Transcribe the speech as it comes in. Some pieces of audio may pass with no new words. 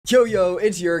Yo,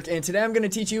 it's Yerk, and today I'm going to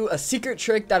teach you a secret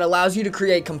trick that allows you to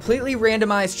create completely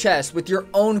randomized chests with your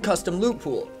own custom loot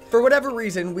pool. For whatever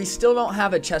reason, we still don't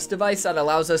have a chest device that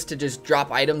allows us to just drop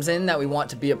items in that we want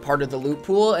to be a part of the loot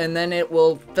pool, and then it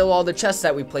will fill all the chests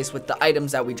that we place with the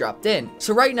items that we dropped in.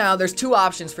 So right now, there's two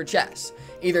options for chests.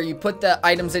 Either you put the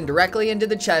items in directly into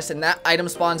the chest and that item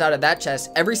spawns out of that chest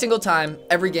every single time,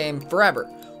 every game, forever.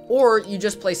 Or you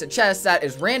just place a chest that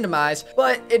is randomized,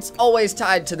 but it's always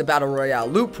tied to the Battle Royale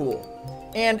loot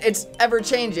pool. And it's ever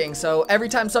changing, so every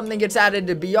time something gets added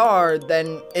to BR,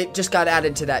 then it just got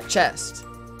added to that chest,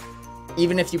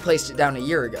 even if you placed it down a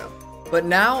year ago. But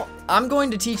now, I'm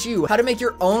going to teach you how to make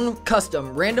your own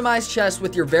custom randomized chest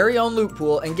with your very own loot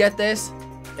pool, and get this,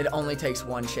 it only takes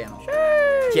one channel.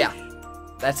 Sheesh. Yeah,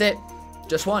 that's it,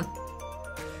 just one.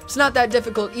 It's not that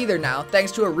difficult either now,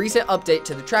 thanks to a recent update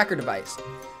to the tracker device.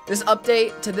 This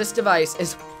update to this device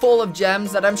is full of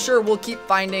gems that I'm sure we'll keep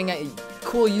finding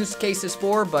cool use cases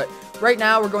for, but right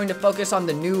now we're going to focus on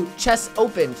the new chests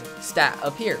opened stat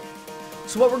up here.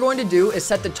 So what we're going to do is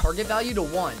set the target value to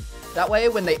 1. That way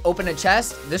when they open a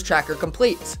chest, this tracker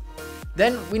completes.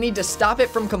 Then we need to stop it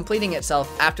from completing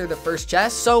itself after the first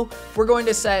chest, so we're going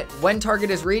to set when target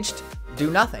is reached, do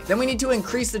nothing. Then we need to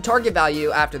increase the target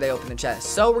value after they open the chest.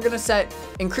 So we're going to set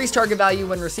increase target value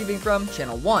when receiving from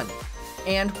channel 1.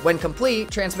 And when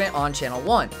complete, transmit on channel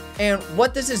 1. And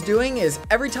what this is doing is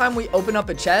every time we open up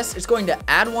a chest, it's going to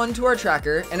add 1 to our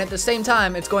tracker, and at the same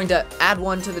time, it's going to add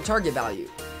 1 to the target value.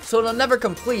 So it'll never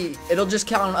complete, it'll just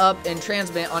count up and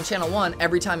transmit on channel 1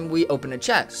 every time we open a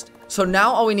chest. So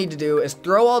now all we need to do is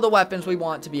throw all the weapons we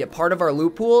want to be a part of our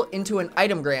loot pool into an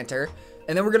item granter,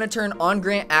 and then we're going to turn on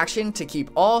grant action to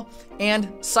keep all,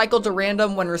 and cycle to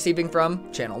random when receiving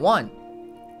from channel 1.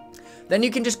 Then you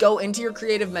can just go into your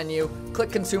creative menu,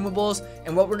 click consumables,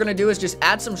 and what we're going to do is just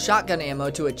add some shotgun ammo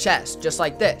to a chest, just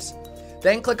like this.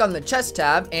 Then click on the chest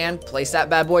tab and place that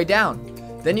bad boy down.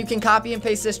 Then you can copy and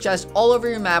paste this chest all over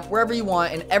your map wherever you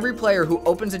want, and every player who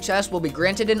opens a chest will be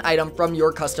granted an item from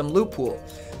your custom loot pool.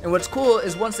 And what's cool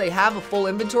is once they have a full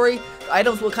inventory, the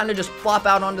items will kind of just flop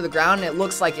out onto the ground and it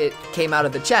looks like it came out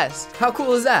of the chest. How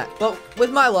cool is that? But with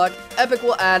my luck, Epic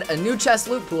will add a new chest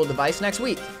loot pool device next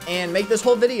week and make this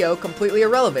whole video completely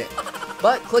irrelevant.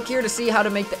 But click here to see how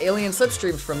to make the alien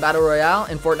slipstreams from Battle Royale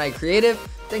and Fortnite Creative.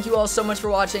 Thank you all so much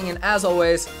for watching, and as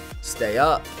always, stay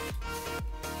up.